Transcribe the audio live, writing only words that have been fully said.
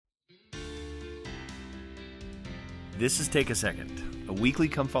This is Take a Second, a weekly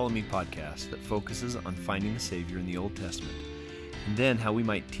Come Follow Me podcast that focuses on finding the Savior in the Old Testament, and then how we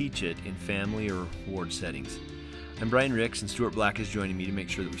might teach it in family or ward settings. I'm Brian Ricks, and Stuart Black is joining me to make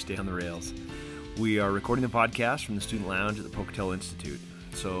sure that we stay on the rails. We are recording the podcast from the Student Lounge at the Pocatello Institute.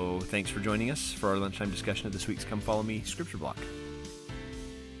 So thanks for joining us for our lunchtime discussion of this week's Come Follow Me scripture block.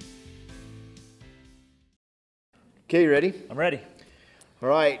 Okay, you ready? I'm ready. All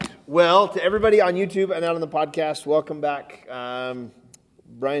right. Well, to everybody on YouTube and out on the podcast, welcome back. Brian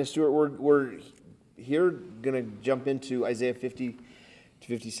and Stuart, we're here going to jump into Isaiah 50 to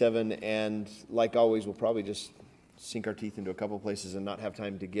 57, and like always, we'll probably just sink our teeth into a couple places and not have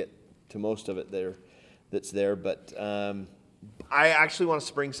time to get to most of it that's there. But I actually want to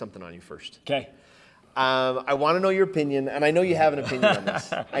spring something on you first. Okay. I want to know your opinion, and I know you have an opinion on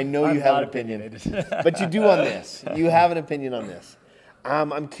this. I know you have an opinion, but you do on this. You have an opinion on this.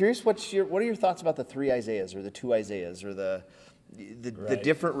 I'm curious, what are your thoughts about the three Isaiahs, or the two Isaiahs, or the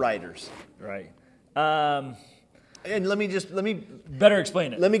different writers? Right. And let me better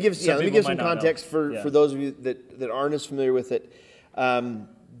explain it. Let me give some context for those of you that aren't as familiar with it.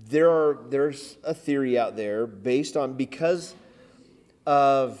 There's a theory out there because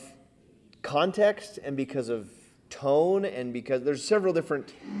of context and because of tone and because there's several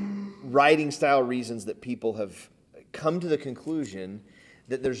different writing style reasons that people have come to the conclusion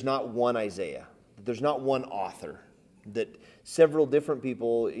that there's not one Isaiah, that there's not one author, that several different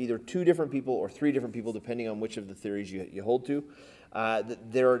people, either two different people or three different people, depending on which of the theories you hold to,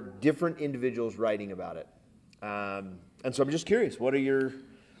 that there are different individuals writing about it. And so I'm just curious, what are your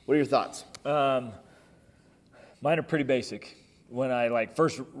thoughts? Mine are pretty basic. When I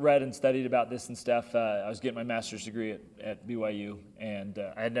first read and studied about this and stuff, I was getting my master's degree at BYU, and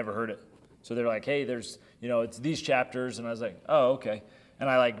I had never heard it. So they're like, hey, there's, it's these chapters, and I was like, oh, okay. And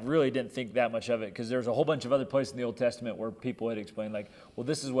I really didn't think that much of it, because there's a whole bunch of other places in the Old Testament where people had explained, well,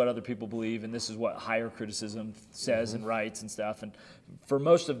 this is what other people believe, and this is what higher criticism says and writes and stuff. And for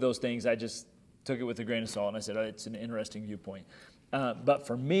most of those things, I just took it with a grain of salt, and I said, oh, it's an interesting viewpoint. But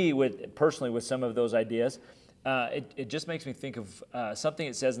for me, personally, with some of those ideas, it just makes me think of something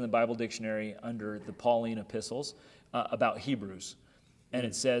it says in the Bible dictionary under the Pauline epistles about Hebrews. And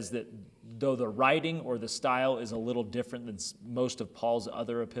it says that though the writing or the style is a little different than most of Paul's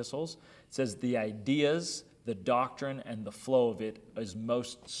other epistles, it says the ideas, the doctrine, and the flow of it is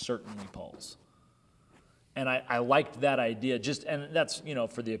most certainly Paul's. And I liked that idea, and that's,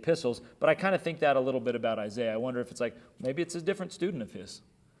 for the epistles, but I kind of think that a little bit about Isaiah. I wonder if it's maybe it's a different student of his.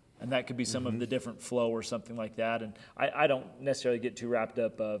 And that could be some of the different flow or something like that. And I don't necessarily get too wrapped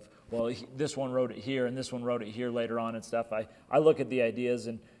up of, this one wrote it here and this one wrote it here later on and stuff. I look at the ideas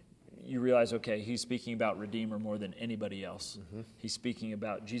and you realize, okay, he's speaking about Redeemer more than anybody else. Mm-hmm. He's speaking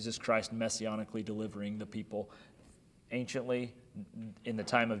about Jesus Christ messianically delivering the people anciently in the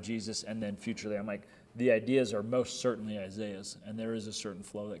time of Jesus and then futurely. I'm like, the ideas are most certainly Isaiah's, and there is a certain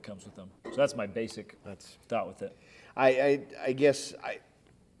flow that comes with them. So that's my basic thought with it. I guess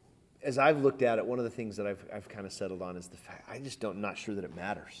as I've looked at it, one of the things that I've kind of settled on is the fact I'm not sure that it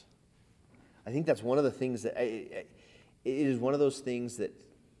matters. I think that's one of the things that it is one of those things that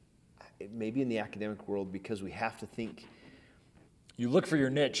maybe in the academic world, because we have to think. You look for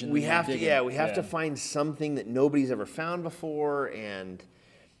your niche, and we have to find something that nobody's ever found before. And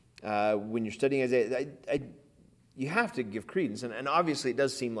when you're studying Isaiah, you have to give credence, and obviously it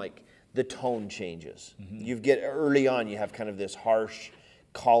does seem like the tone changes. Mm-hmm. Early on, you have kind of this harsh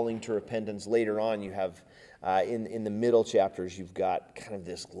calling to repentance. Later on, you have in the middle chapters, you've got kind of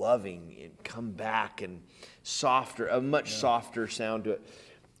this loving come back and much softer sound to it.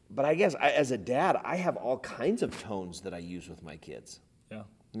 But I guess as a dad, I have all kinds of tones that I use with my kids. Yeah.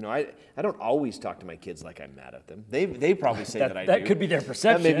 I don't always talk to my kids like I'm mad at them. They probably say that I do. That could be their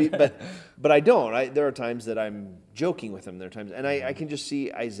perception. But I don't. There are times that I'm joking with them. There are times, and I can just see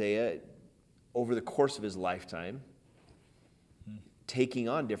Isaiah over the course of his lifetime taking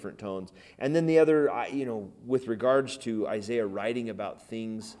on different tones. And then the other, with regards to Isaiah writing about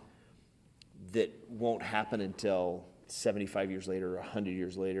things that won't happen until 75 years later or 100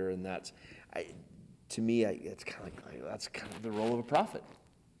 years later, and that's, to me, it's kind of that's kind of the role of a prophet.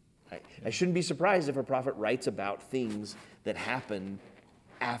 I shouldn't be surprised if a prophet writes about things that happen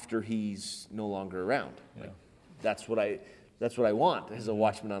after he's no longer around. Yeah. That's what I want as a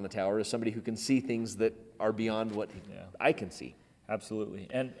watchman on the tower, is somebody who can see things that are beyond what I can see. Absolutely.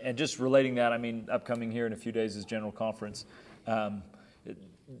 And just relating that, upcoming here in a few days is General Conference.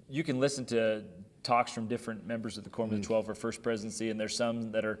 You can listen to talks from different members of the Quorum of the 12 or First Presidency, and there's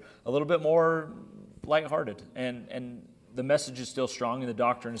some that are a little bit more lighthearted. And the message is still strong and the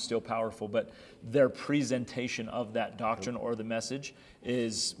doctrine is still powerful, but their presentation of that doctrine or the message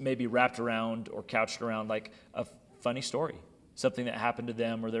is maybe wrapped around or couched around like a funny story, something that happened to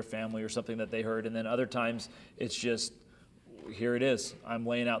them or their family or something that they heard. And then other times it's just, here it is. I'm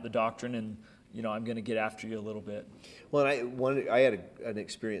laying out the doctrine and, I'm going to get after you a little bit. Well, I had an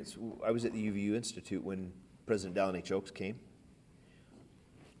experience. I was at the UVU Institute when President Dallin H. Oaks came.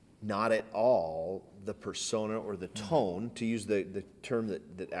 Not at all the persona or the tone, to use the term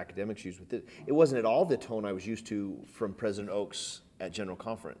that academics use with it. It wasn't at all the tone I was used to from President Oaks at General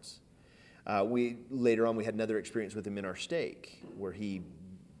Conference. Later on, we had another experience with him in our stake, where he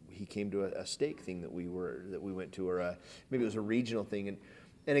came to a stake thing that we went to, or maybe it was a regional thing,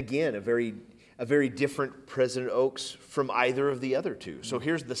 and again, a very different President Oaks from either of the other two. So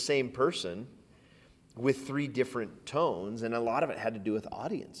here's the same person with three different tones, and a lot of it had to do with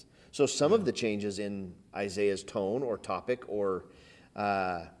audience. So some of the changes in Isaiah's tone or topic or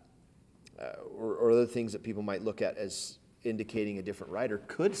other things that people might look at as indicating a different writer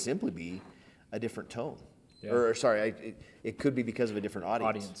could simply be a different tone. Yeah. It could be because of a different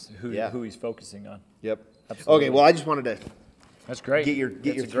audience. Who he's focusing on. Yep. Absolutely. Okay, well, I just wanted to That's great. get your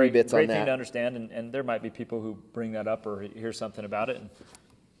three bits on that. Great thing to understand, and there might be people who bring that up or hear something about it, and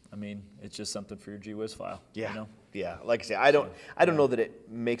it's just something for your Gee Whiz file. Yeah. Yeah. Like I say, I don't know that it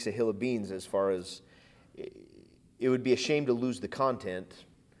makes a hill of beans as far as it would be a shame to lose the content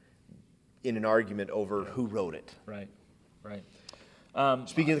in an argument over who wrote it. Right.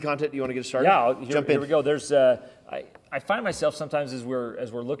 Speaking of the content, do you want to get started? Yeah, here we go. There's I find myself sometimes as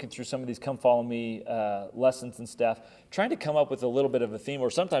we're looking through some of these Come Follow Me lessons and stuff, trying to come up with a little bit of a theme, or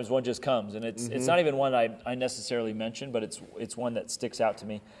sometimes one just comes, and it's not even one I necessarily mention, but it's one that sticks out to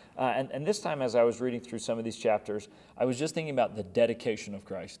me. And this time, as I was reading through some of these chapters, I was just thinking about the dedication of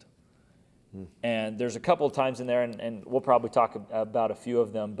Christ. And there's a couple of times in there, and we'll probably talk about a few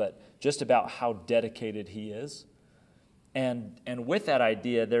of them, but just about how dedicated he is. And with that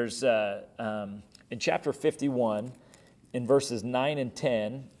idea, there's in chapter 51, in verses 9 and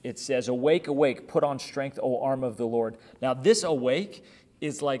 10, it says, "Awake, awake, put on strength, O arm of the Lord." Now, this awake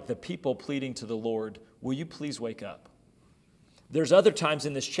is like the people pleading to the Lord, will you please wake up? There's other times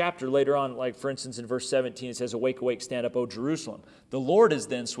in this chapter later on, like for instance in verse 17, it says, "Awake, awake, stand up, O Jerusalem." The Lord is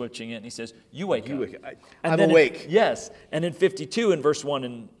then switching it, and he says, you wake up. I'm awake. Yes. And in 52, in verse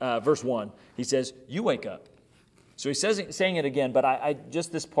 1, he says, you wake up. So he's saying it again, but I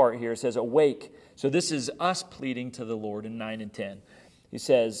just this part here, it says, awake. So this is us pleading to the Lord in 9 and 10. He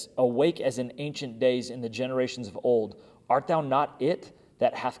says, awake as in ancient days in the generations of old. Art thou not it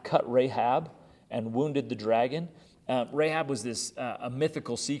that hath cut Rahab and wounded the dragon? Rahab was this a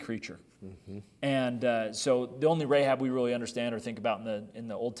mythical sea creature. Mm-hmm. And so the only Rahab we really understand or think about in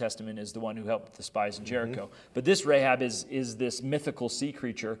the Old Testament is the one who helped the spies in Jericho. Mm-hmm. But this Rahab is this mythical sea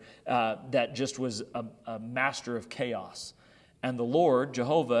creature that just was a master of chaos. And the Lord,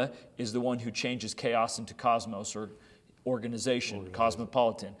 Jehovah, is the one who changes chaos into cosmos or organization,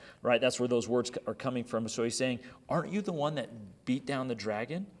 cosmopolitan, right? That's where those words are coming from. So he's saying, aren't you the one that beat down the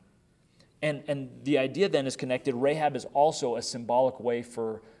dragon? And the idea then is connected. Rahab is also a symbolic way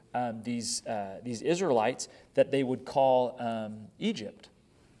for these Israelites that they would call Egypt.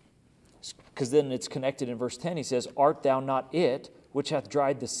 Because then it's connected in verse 10. He says, art thou not it which hath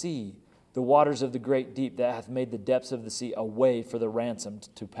dried the sea, the waters of the great deep that hath made the depths of the sea a way for the ransomed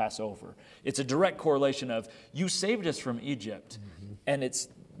to pass over? It's a direct correlation of, you saved us from Egypt. Mm-hmm. And it's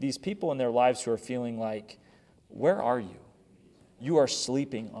these people in their lives who are feeling like, where are you? You are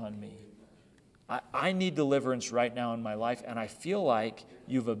sleeping on me. I need deliverance right now in my life, and I feel like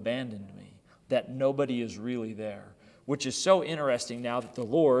you've abandoned me, that nobody is really there, which is so interesting now that the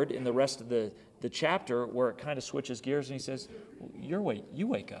Lord, in the rest of the chapter, where it kind of switches gears, and he says, you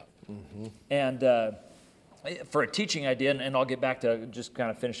wake up. Mm-hmm. And for a teaching idea, and I'll get back to just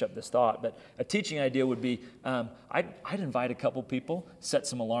kind of finish up this thought, but a teaching idea would be, I'd invite a couple people, set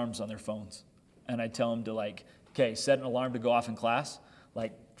some alarms on their phones, and I'd tell them to set an alarm to go off in class,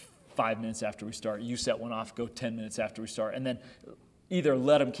 5 minutes after we start. You set one off, go 10 minutes after we start. And then either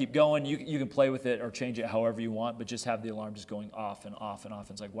let them keep going, you can play with it or change it however you want, but just have the alarm just going off and off and off.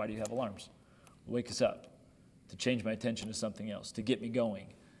 And it's like, why do you have alarms? Wake us up, to change my attention to something else, to get me going,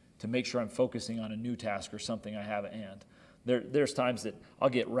 to make sure I'm focusing on a new task or something I have at hand. There's times that I'll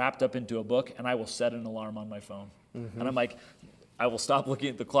get wrapped up into a book and I will set an alarm on my phone. Mm-hmm. And I'm like, I will stop looking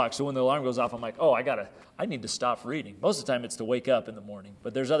at the clock. So when the alarm goes off, I'm like, I need to stop reading. Most of the time it's to wake up in the morning.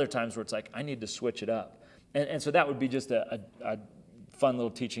 But there's other times where it's like, I need to switch it up. And so that would be just a fun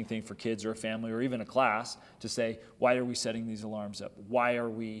little teaching thing for kids or a family or even a class to say, why are we setting these alarms up? Why are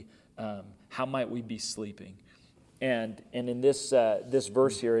we, how might we be sleeping? And in this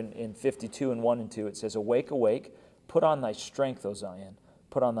verse here in 52 and 1 and 2, it says, "Awake, awake, put on thy strength, O Zion.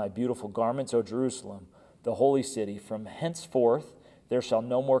 Put on thy beautiful garments, O Jerusalem, the holy city. From henceforth there shall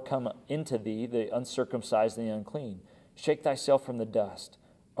no more come into thee the uncircumcised and the unclean. Shake thyself from the dust.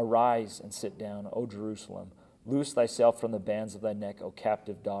 Arise and sit down, O Jerusalem. Loose thyself from the bands of thy neck, O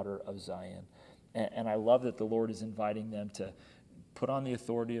captive daughter of Zion." And I love that the Lord is inviting them to put on the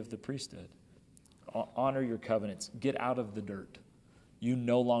authority of the priesthood. Honor your covenants. Get out of the dirt. You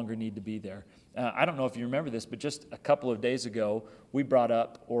no longer need to be there. I don't know if you remember this, but just a couple of days ago, we brought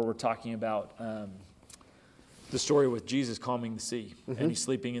up, or we're talking about the story with Jesus calming the sea, and he's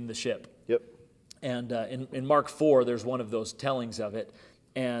sleeping in the ship. Yep. And in Mark 4, there's one of those tellings of it,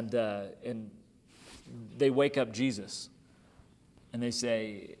 and they wake up Jesus, and they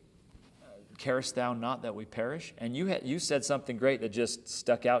say, "Carest thou not that we perish?" And you said something great that just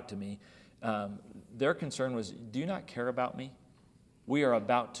stuck out to me. Their concern was, "Do you not care about me? We are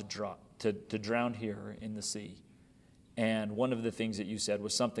about to drown here in the sea." And one of the things that you said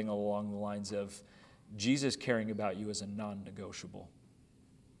was something along the lines of, Jesus caring about you is a non-negotiable.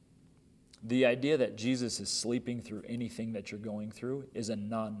 The idea that Jesus is sleeping through anything that you're going through is a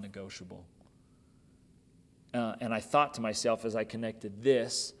non-negotiable. And I thought to myself as I connected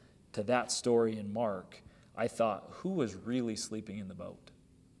this to that story in Mark, I thought, who was really sleeping in the boat?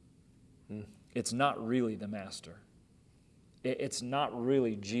 It's not really the master. It's not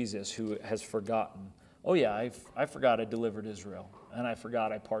really Jesus who has forgotten, oh yeah, I forgot I delivered Israel, and I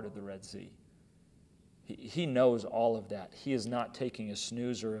forgot I parted the Red Sea. He knows all of that. He is not taking a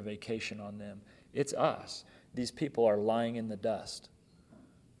snooze or a vacation on them. It's us. These people are lying in the dust.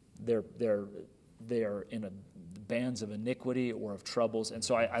 They are in bands of iniquity or of troubles. And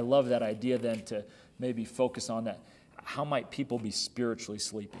so I love that idea then to maybe focus on that. How might people be spiritually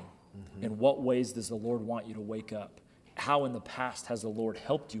sleeping? In what ways does the Lord want you to wake up? How in the past has the Lord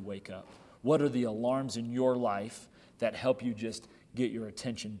helped you wake up? What are the alarms in your life that help you just get your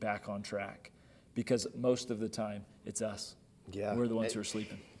attention back on track? Because most of the time, it's us. Yeah. We're the ones who are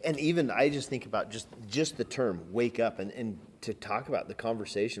sleeping. And even I just think about just the term wake up and to talk about the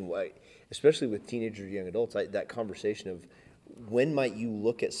conversation, especially with teenagers, young adults, that conversation of when might you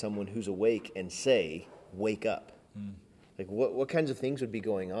look at someone who's awake and say, wake up? Like what kinds of things would be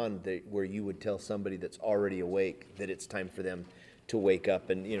going on where you would tell somebody that's already awake that it's time for them to wake up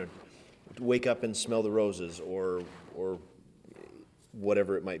and, wake up and smell the roses or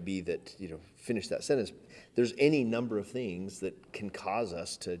whatever it might be that, finish that sentence. There's any number of things that can cause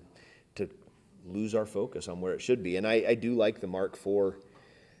us to lose our focus on where it should be. And I do like the Mark 4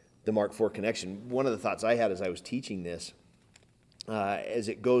 connection. One of the thoughts I had as I was teaching this, as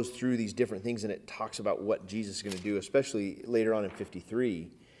it goes through these different things and it talks about what Jesus is going to do, especially later on in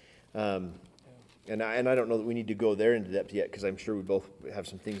 53. And I don't know that we need to go there into depth yet because I'm sure we both have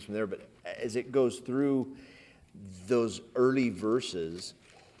some things from there. But as it goes through those early verses,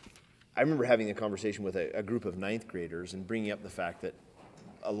 I remember having a conversation with a group of ninth graders and bringing up the fact that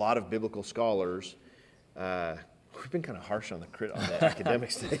a lot of biblical scholars, we've been kind of harsh on the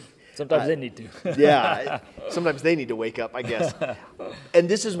academics today. Sometimes they need to. Yeah, sometimes they need to wake up, I guess. And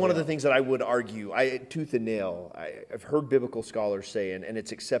this is one of the things that I would argue, tooth and nail. I've heard biblical scholars say, and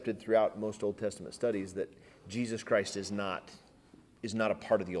it's accepted throughout most Old Testament studies, that Jesus Christ is not a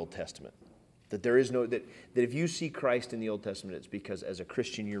part of the Old Testament. That there is that if you see Christ in the Old Testament, it's because as a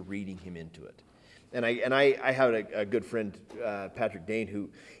Christian you're reading him into it. And I have a good friend, Patrick Dane, who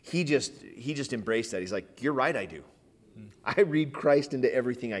he just embraced that. He's like, you're right, I do. I read Christ into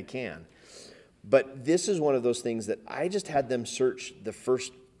everything I can. But this is one of those things that I just had them search the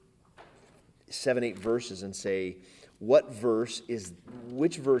first 7-8 verses and say,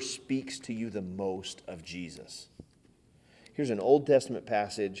 which verse speaks to you the most of Jesus? Here's an Old Testament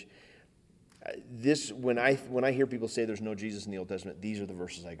passage. When I hear people say there's no Jesus in the Old Testament, these are the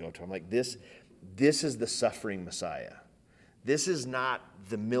verses I go to. I'm like, this is the suffering Messiah. This is not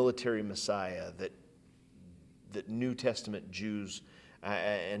the military Messiah that New Testament Jews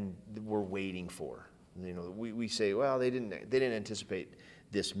and were waiting for. We say, well, they didn't anticipate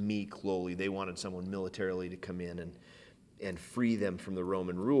this meek, lowly. They wanted someone militarily to come in and free them from the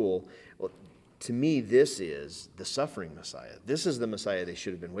Roman rule. Well, to me, this is the suffering Messiah. This is the Messiah they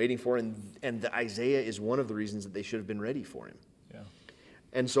should have been waiting for, and the Isaiah is one of the reasons that they should have been ready for him. Yeah.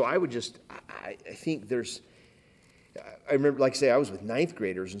 And so I think I remember, like I say, I was with ninth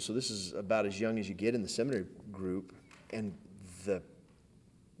graders, and so this is about as young as you get in the seminary group, and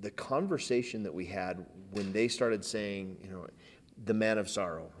the conversation that we had when they started saying, the man of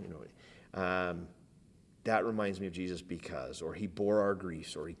sorrow, that reminds me of Jesus because, or he bore our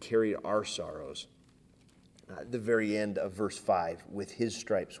griefs, or he carried our sorrows. At the very end of verse 5, with his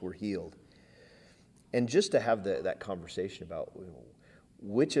stripes we're healed. And just to have that conversation about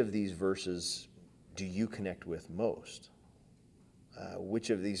which of these verses do you connect with most? Which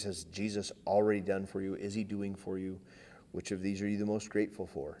of these has Jesus already done for you? Is he doing for you? Which of these are you the most grateful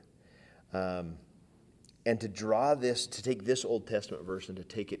for? And to take this Old Testament verse and to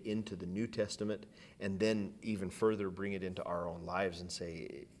take it into the New Testament, and then even further bring it into our own lives and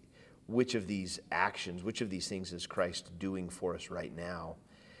say, which of these actions, which of these things is Christ doing for us right now?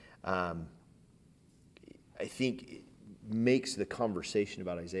 I think it makes the conversation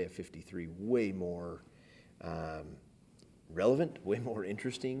about Isaiah 53 way more relevant, way more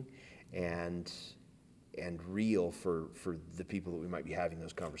interesting, and real for the people that we might be having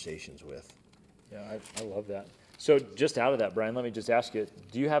those conversations with. Yeah, I love that. So just out of that, Brian, let me just ask you,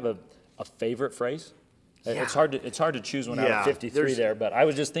 do you have a favorite phrase? Yeah. It's hard to choose one out of 53 there, but I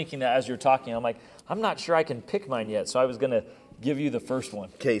was just thinking that as you're talking, I'm like, I'm not sure I can pick mine yet, so I was going to give you the first one.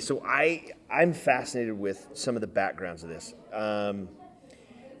 Okay, so I'm fascinated with some of the backgrounds of this.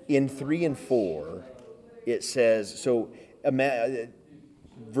 In 3 and 4, it says,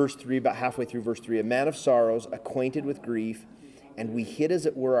 verse 3, about halfway through verse 3, a man of sorrows, acquainted with grief, and we hid as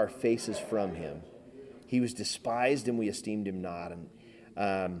it were our faces from him. He was despised and we esteemed him not.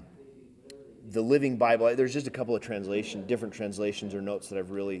 And the Living Bible, there's just a couple of different translations or notes that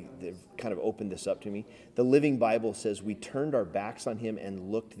they've kind of opened this up to me. The Living Bible says, we turned our backs on him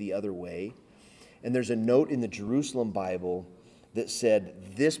and looked the other way. And there's a note in the Jerusalem Bible that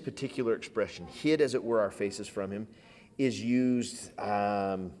said this particular expression, hid as it were our faces from him, is used,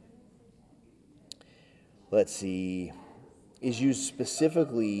 is used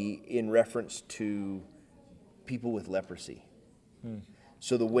specifically in reference to people with leprosy.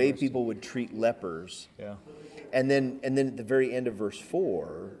 So the way people would treat lepers. Yeah. And then at the very end of verse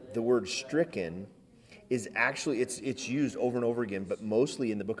 4, the word stricken is actually, it's used over and over again, but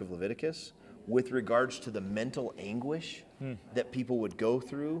mostly in the book of Leviticus with regards to the mental anguish that people would go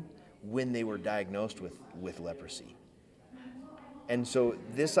through when they were diagnosed with leprosy. And so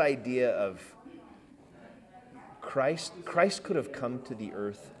this idea of Christ could have come to the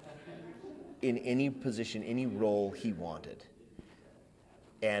earth in any position, any role he wanted.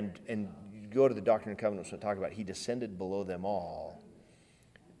 And you go to the Doctrine and Covenants and talk about he descended below them all.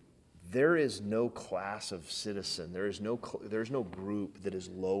 There is no class of citizen. There is no group that is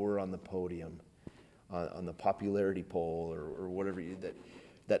lower on the podium, on the popularity poll or whatever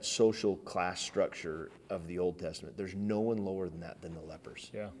that social class structure of the Old Testament. There's no one lower than that than the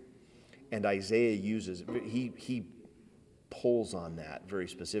lepers. Yeah. And Isaiah he pulls on that very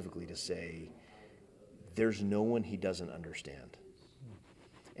specifically to say, there's no one he doesn't understand.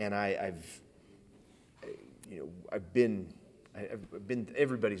 And I've been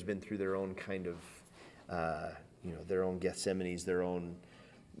everybody's been through their own kind of their own Gethsemanes, their own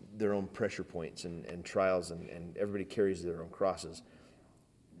pressure points and trials, and everybody carries their own crosses.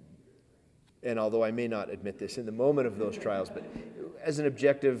 And although I may not admit this in the moment of those trials, but as an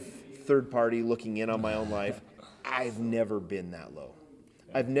objective third party looking in on my own life, I've never been that low.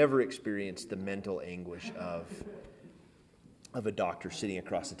 I've never experienced the mental anguish of a doctor sitting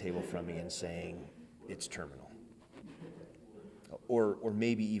across the table from me and saying it's terminal. Or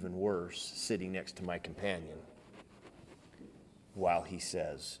maybe even worse, sitting next to my companion while he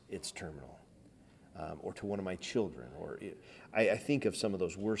says it's terminal. Or to one of my children. I think of some of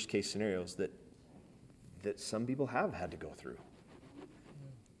those worst case scenarios that some people have had to go through.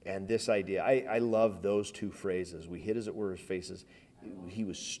 And this idea, I love those two phrases. We hid as it were his faces. He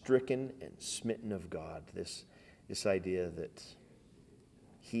was stricken and smitten of God. This idea that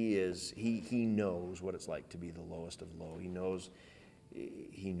he knows what it's like to be the lowest of low. He knows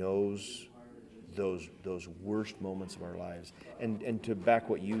those worst moments of our lives. And to back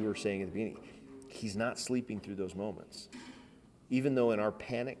what you were saying at the beginning, he's not sleeping through those moments. Even though in our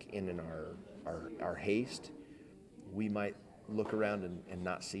panic and in our haste, we might look around and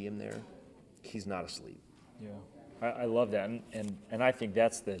not see him there, he's not asleep. Yeah, I love that, and I think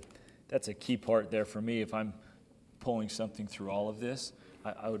that's a key part there for me. If I'm pulling something through all of this,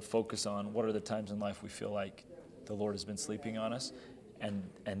 I would focus on what are the times in life we feel like the Lord has been sleeping on us, and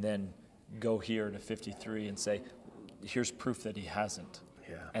then go here to 53 and say, here's proof that he hasn't,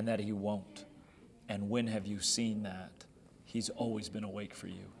 and that he won't. And when have you seen that? He's always been awake for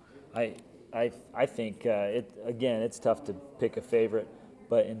you. I think, it's tough to pick a favorite,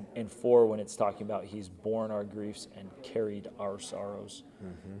 but in 4, when it's talking about he's borne our griefs and carried our sorrows,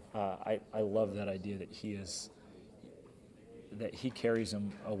 I love that idea that he carries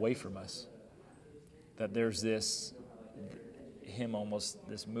them away from us. That there's him almost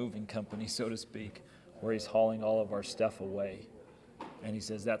this moving company, so to speak, where he's hauling all of our stuff away. And he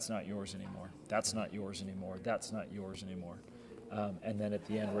says, that's not yours anymore. That's not yours anymore. That's not yours anymore. And then at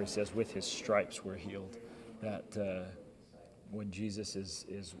the end where he says, with his stripes we're healed. That when Jesus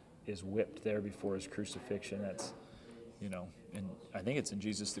is whipped there before his crucifixion, that's, and I think it's in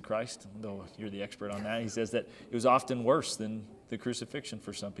Jesus the Christ, though you're the expert on that. He says that it was often worse than the crucifixion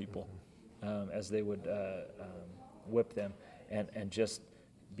for some people, as they would whip them. And just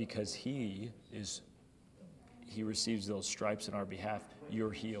because he receives those stripes in our behalf,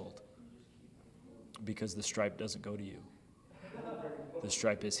 you're healed. Because the stripe doesn't go to you. The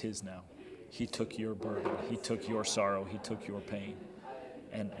stripe is his now. He took your burden. He took your sorrow. He took your pain.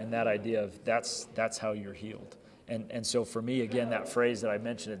 And that idea of that's how you're healed. And so for me, again, that phrase that I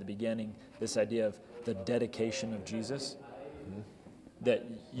mentioned at the beginning, this idea of the dedication of Jesus, that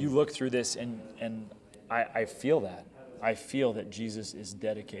you look through this and I feel that. I feel that Jesus is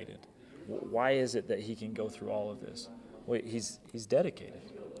dedicated. Why is it that he can go through all of this? Well, he's dedicated.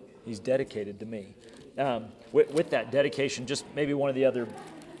 He's dedicated to me. With that dedication, just maybe one of the other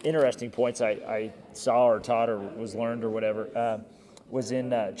interesting points I saw or taught or was learned or whatever was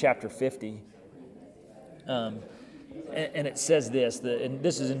in chapter 50. And it says this, and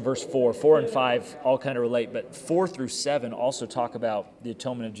this is in verse 4. 4 and 5 all kind of relate, but 4 through 7 also talk about the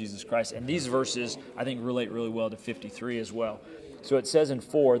atonement of Jesus Christ. And these verses, I think, relate really well to 53 as well. So it says in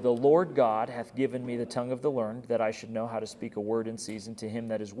 4, the Lord God hath given me the tongue of the learned, that I should know how to speak a word in season to him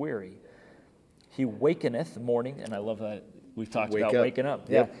that is weary. He wakeneth morning, and I love that we've talked about waking up.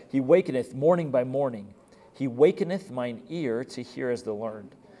 Yep. Yeah. He wakeneth morning by morning. He wakeneth mine ear to hear as the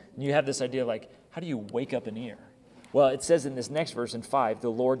learned. And you have this idea like, how do you wake up an ear? Well, it says in this next verse in 5, the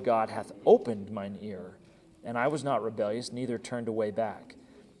Lord God hath opened mine ear, and I was not rebellious, neither turned away back.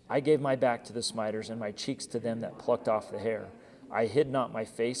 I gave my back to the smiters, and my cheeks to them that plucked off the hair. I hid not my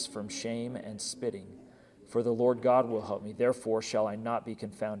face from shame and spitting. For the Lord God will help me, therefore shall I not be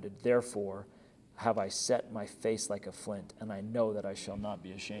confounded. Therefore have I set my face like a flint, and I know that I shall not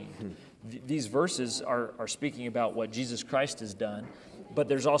be ashamed. These verses are speaking about what Jesus Christ has done, but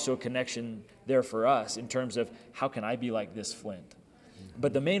there's also a connection there for us in terms of how can I be like this flint?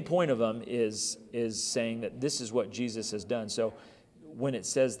 But the main point of them is saying that this is what Jesus has done. So when it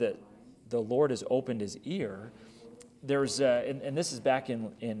says that the Lord has opened his ear, there's and this is back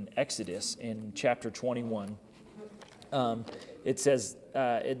in Exodus in chapter 21. It says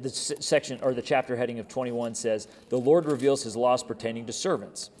the section or the chapter heading of 21 says the Lord reveals his laws pertaining to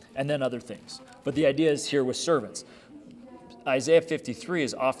servants, and then other things. But the idea is here with servants. Isaiah 53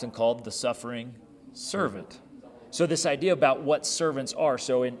 is often called the suffering servant. So this idea about what servants are.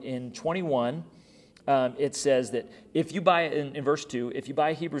 So in 21, it says that if you buy, in verse 2, if you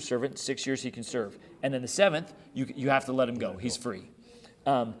buy a Hebrew servant, 6 years he can serve. And in the 7th, you have to let him go. He's free.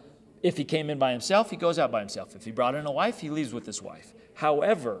 If he came in by himself, he goes out by himself. If he brought in a wife, he leaves with his wife.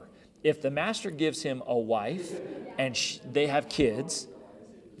 However, if the master gives him a wife and they have kids,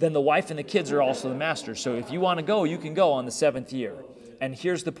 then the wife and the kids are also the master. So if you want to go, you can go on the 7th year. And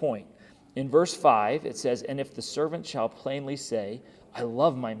here's the point. In verse 5, it says, and if the servant shall plainly say, I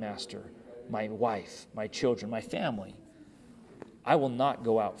love my master, my wife, my children, my family, I will not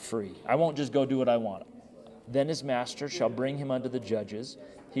go out free. I won't just go do what I want. Then his master shall bring him unto the judges.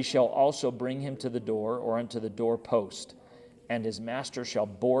 He shall also bring him to the door or unto the door post. And his master shall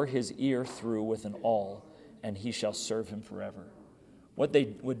bore his ear through with an awl, and he shall serve him forever. What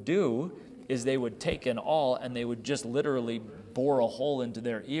they would do is they would take an awl and they would just literally bore a hole into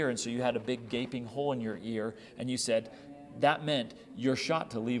their ear. And so you had a big gaping hole in your ear. And you said, that meant your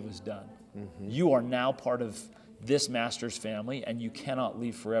shot to leave was done. Mm-hmm. You are now part of this master's family and you cannot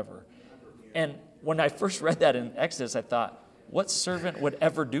leave forever. And when I first read that in Exodus, I thought, what servant would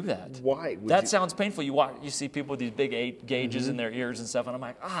ever do that? Why? That sounds painful. You see people with these big gauges in their ears and stuff. And I'm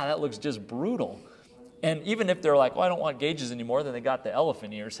like, that looks just brutal. And even if they're like, I don't want gauges anymore, then they got the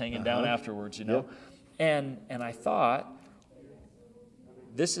elephant ears hanging down afterwards, Yep. And I thought,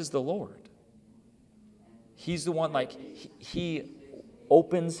 this is the Lord. He's the one, he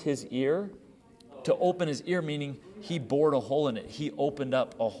opens his ear. To open his ear, meaning he bored a hole in it. He opened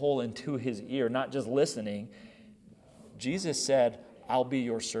up a hole into his ear, not just listening. Jesus said, I'll be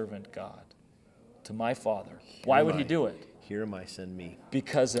your servant, God, to my Father. Why would he do it? Here am I, send me.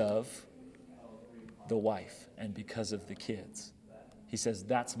 Because of the wife and because of the kids. He says,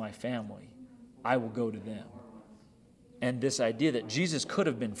 that's my family. I will go to them. And this idea that Jesus could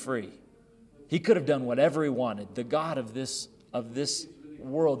have been free. He could have done whatever he wanted. The God of this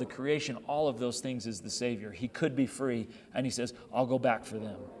world, the creation, all of those things is the Savior. He could be free. And he says, I'll go back for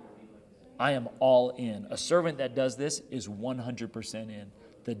them. I am all in. A servant that does this is 100% in.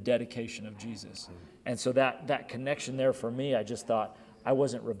 The dedication of Jesus. And so that connection there for me, I just thought, I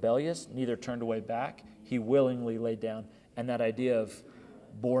wasn't rebellious, neither turned away back. He willingly laid down. And that idea of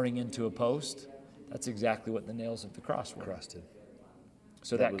boring into a post, that's exactly what the nails of the cross were. Cross did.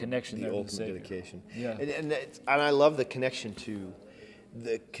 So that connection the there with ultimate the Savior. dedication. Yeah. And I love the connection to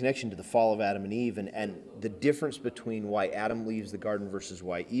the fall of Adam and Eve, and the difference between why Adam leaves the garden versus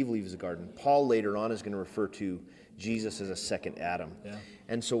why Eve leaves the garden. Paul later on is going to refer to Jesus as a second Adam. Yeah.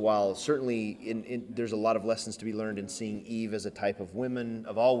 And so while certainly there's a lot of lessons to be learned in seeing Eve as a type of women,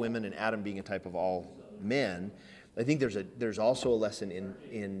 of all women, and Adam being a type of all men, I think there's also a lesson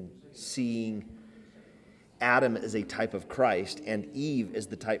in seeing Adam as a type of Christ and Eve as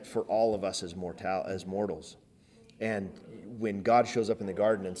the type for all of us as mortals. And when God shows up in the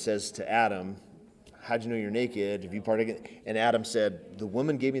garden and says to Adam, how'd you know you're naked? Have you partaken? And Adam said, the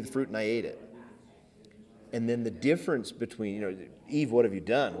woman gave me the fruit and I ate it. And then the difference between, Eve, what have you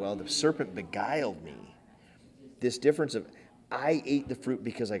done? Well, the serpent beguiled me. This difference of, I ate the fruit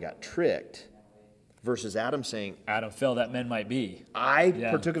because I got tricked, versus Adam saying, Adam fell that men might be. I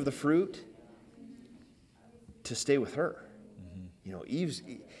partook of the fruit to stay with her.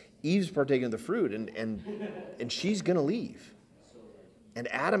 Mm-hmm. Eve's partaking of the fruit, and she's going to leave. And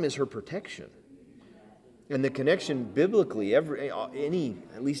Adam is her protection. And the connection biblically, at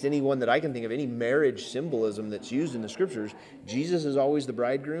least any one that I can think of, any marriage symbolism that's used in the scriptures, Jesus is always the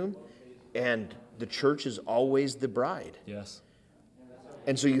bridegroom, and the church is always the bride. Yes.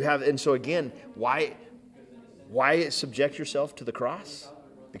 And so again, why subject yourself to the cross?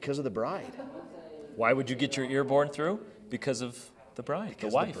 Because of the bride. Why would you get your ear born through? Because of the bride, the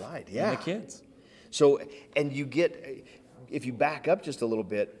wife, and the kids. So, and if you back up just a little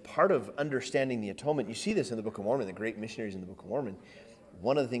bit, part of understanding the atonement, you see this in the Book of Mormon, the great missionaries in the Book of Mormon,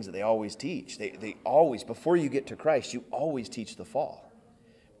 one of the things that they always teach, they always, before you get to Christ, you always teach the fall.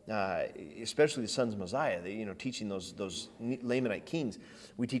 Especially the sons of Mosiah, teaching those Lamanite kings.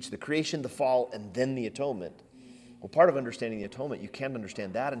 We teach the creation, the fall, and then the atonement. Well, part of understanding the atonement, you can't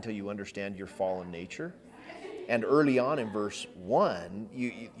understand that until you understand your fallen nature. And early on in verse 1,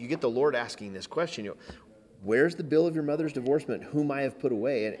 you get the Lord asking this question, where's the bill of your mother's divorcement, whom I have put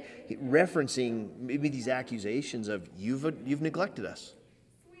away? And referencing maybe these accusations of, you've neglected us.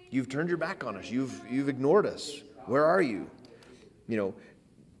 You've turned your back on us. You've ignored us. Where are you?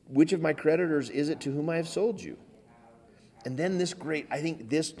 Which of my creditors is it to whom I have sold you? And then I think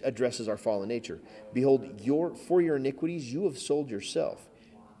this addresses our fallen nature. Behold, for your iniquities you have sold yourself,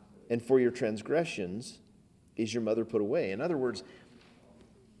 and for your transgressions is your mother put away. In other words,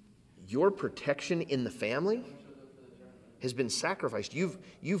 your protection in the family has been sacrificed.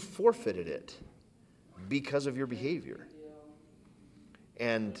 You've forfeited it because of your behavior.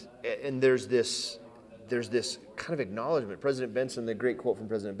 And there's this kind of acknowledgement. President Benson, the great quote from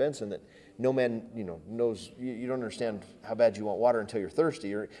President Benson, that no man, knows, you don't understand how bad you want water until you're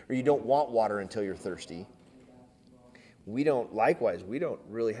thirsty, or you don't want water until you're thirsty. We don't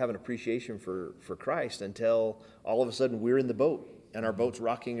really have an appreciation for Christ until all of a sudden we're in the boat and our boat's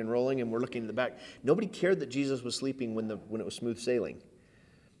rocking and rolling and we're looking to the back. Nobody cared that Jesus was sleeping when it was smooth sailing.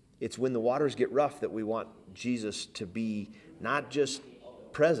 It's when the waters get rough that we want Jesus to be not just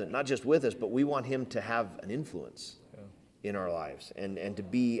present, not just with us, but we want him to have an influence in our lives and to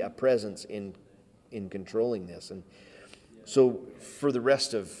be a presence in controlling this. And so for the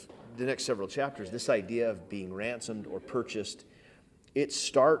rest of the next several chapters, this idea of being ransomed or purchased, it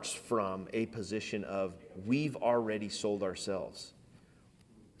starts from a position of we've already sold ourselves.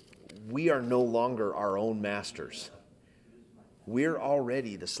 We are no longer our own masters. We're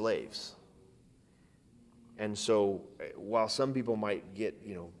already the slaves. And so while some people might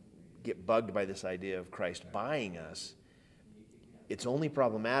get bugged by this idea of Christ buying us, it's only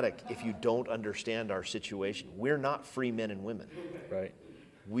problematic if you don't understand our situation. We're not free men and women. Right.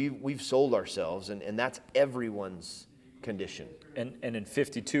 We've sold ourselves, and that's everyone's condition. And in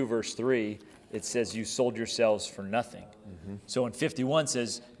 52 verse 3, it says you sold yourselves for nothing. Mm-hmm. So in 51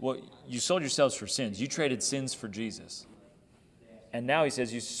 says, well, you sold yourselves for sins. You traded sins for Jesus. And now he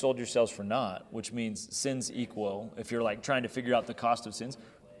says you sold yourselves for naught, which means sins equal. If you're trying to figure out the cost of sins,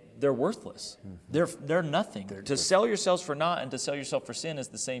 they're worthless. Mm-hmm. They're nothing. To sell yourselves for naught and to sell yourself for sin is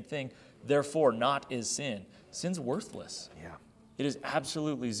the same thing. Therefore, naught is sin. Sin's worthless. Yeah. It is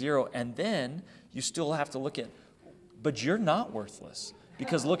absolutely zero. And then you still have to look at, but you're not worthless,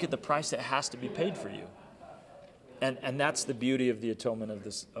 because look at the price that has to be paid for you. And that's the beauty of the atonement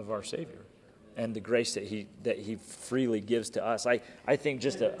of our Savior and the grace that he freely gives to us. I think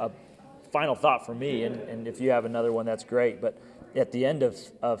just a final thought for me, and if you have another one, that's great, but at the end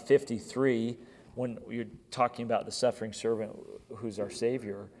of 53, when you're talking about the suffering servant who's our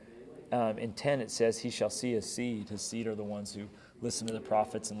Savior, In 10, it says, he shall see his seed. His seed are the ones who listen to the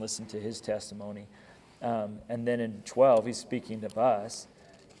prophets and listen to his testimony. And then in 12, he's speaking of us.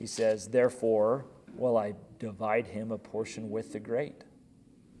 He says, therefore, will I divide him a portion with the great.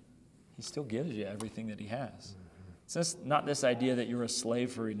 He still gives you everything that he has. It's just not this idea that you're a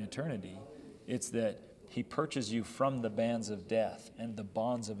slave for an eternity. It's that he purchases you from the bands of death and the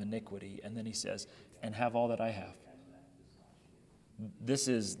bonds of iniquity. And then he says, and have all that I have. This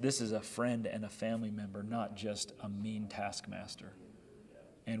is a friend and a family member, not just a mean taskmaster.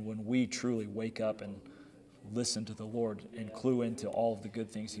 And when we truly wake up and listen to the Lord and clue into all of the good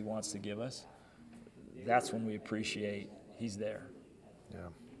things he wants to give us, that's when we appreciate he's there. Yeah,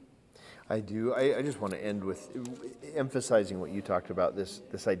 I do. I just want to end with emphasizing what you talked about, this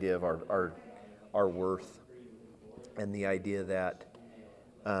idea of our worth, and the idea that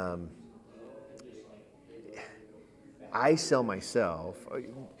I sell myself.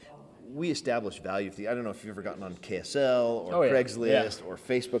 We establish value. I don't know if you've ever gotten on KSL or Craigslist or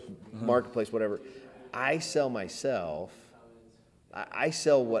Facebook Marketplace, whatever. I sell myself. I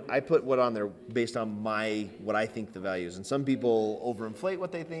sell what I put on there based on what I think the value is. And some people overinflate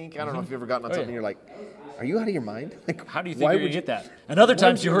what they think. I don't know if you've ever gotten on something and you're like, are you out of your mind? Like, how do you think you're going to get that? And other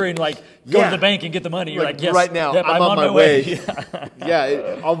times you hurry and go to the bank and get the money. You're like yes, right now, yep, I'm on my way.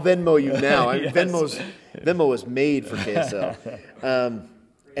 Yeah, I'll Venmo you now. Yes. Venmo was made for KSL.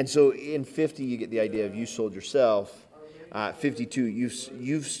 And so in 50, you get the idea of you sold yourself. 52,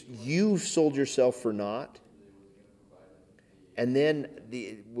 you've sold yourself for naught. And then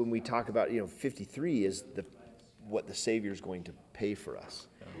when we talk about 53 is what the Savior is going to pay for us.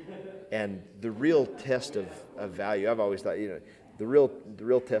 And the real test of value, I've always thought, the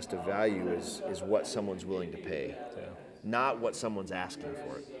real test of value is what someone's willing to pay, not what someone's asking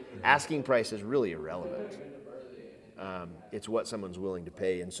for it. Asking price is really irrelevant. It's what someone's willing to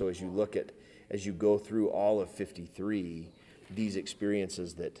pay. And so as you go through all of 53, these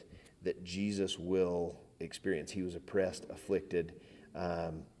experiences that Jesus will experience. He was oppressed, afflicted.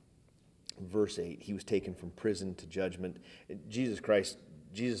 Verse 8, he was taken from prison to judgment. Jesus the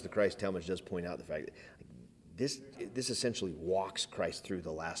Christ Talmage does point out the fact that this essentially walks Christ through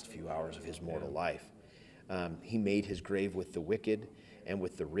the last few hours of his mortal life. He made his grave with the wicked and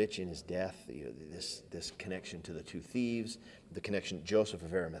with the rich in his death. This connection to the two thieves, the connection Joseph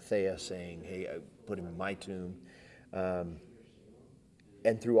of Arimathea saying, hey, I put him in my tomb. And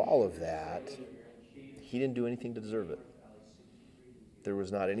through all of that, he didn't do anything to deserve it. There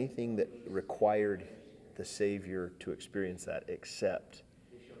was not anything that required the Savior to experience that except,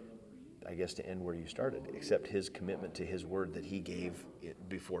 I guess, to end where you started, except his commitment to his word that he gave it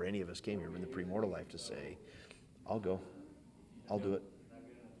before any of us came here in the premortal life to say, I'll go. I'll do it.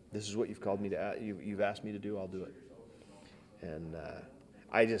 This is what you've called me to, you've asked me to do, I'll do it. And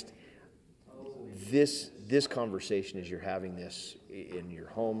this conversation as you're having this in your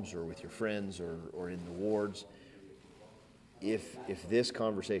homes or with your friends or in the wards, if this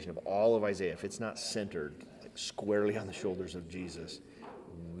conversation of all of Isaiah, if it's not centered squarely on the shoulders of Jesus,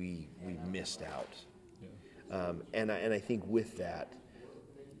 we missed out. Yeah. And I think with that,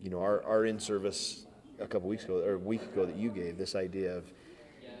 our in-service a week ago that you gave, this idea of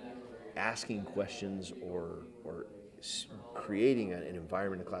asking questions or creating an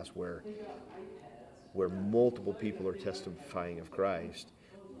environment in class where multiple people are testifying of Christ,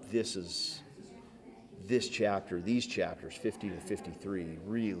 these chapters 50 to 53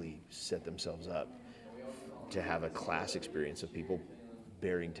 really set themselves up to have a class experience of people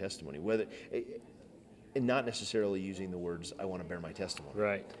bearing testimony, and not necessarily using the words "I want to bear my testimony,"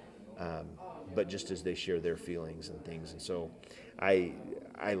 right? But just as they share their feelings and things. And so, I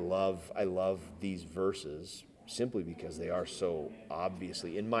love these verses simply because they are so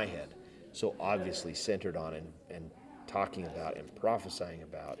obviously in my head, so obviously centered on and talking about and prophesying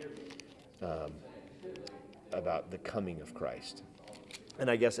about the coming of Christ. And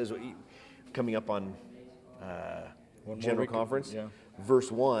I guess as coming up on General Conference,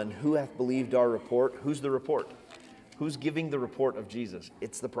 verse 1, who hath believed our report? Who's the report? Who's giving the report of Jesus?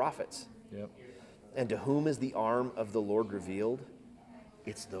 It's the prophets. Yep. And to whom is the arm of the Lord revealed?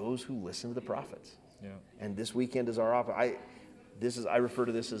 It's those who listen to the prophets. Yeah. And this weekend is our I refer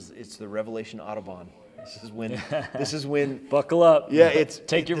to this as it's the Revelation Audubon. This is when buckle up. Yeah,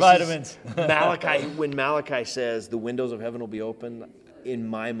 take your vitamins. Malachi, when Malachi says the windows of heaven will be open, in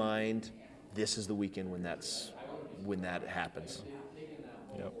my mind, this is the weekend when that happens.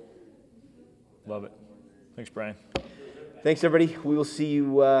 Yep. Love it. Thanks, Brian. Thanks, everybody. We will see you.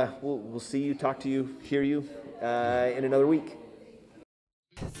 We'll see you, talk to you, hear you in another week.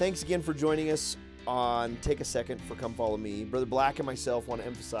 Thanks again for joining us on Take a Second for Come Follow Me. Brother Black and myself want to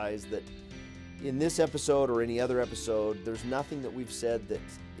emphasize that in this episode or any other episode, there's nothing that we've said that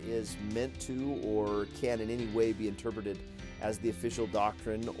is meant to or can in any way be interpreted as the official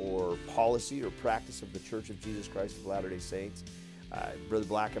doctrine or policy or practice of the Church of Jesus Christ of Latter-day Saints. Brother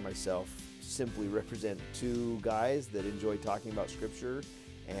Black and myself simply represent two guys that enjoy talking about Scripture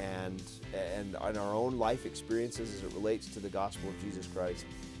and our own life experiences as it relates to the gospel of Jesus Christ,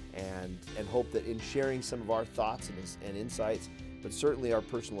 and hope that in sharing some of our thoughts and insights, but certainly our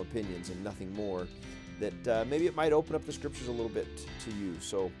personal opinions and nothing more, that maybe it might open up the Scriptures a little bit to you.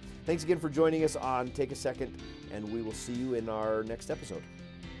 So thanks again for joining us on Take a Second, and we will see you in our next episode.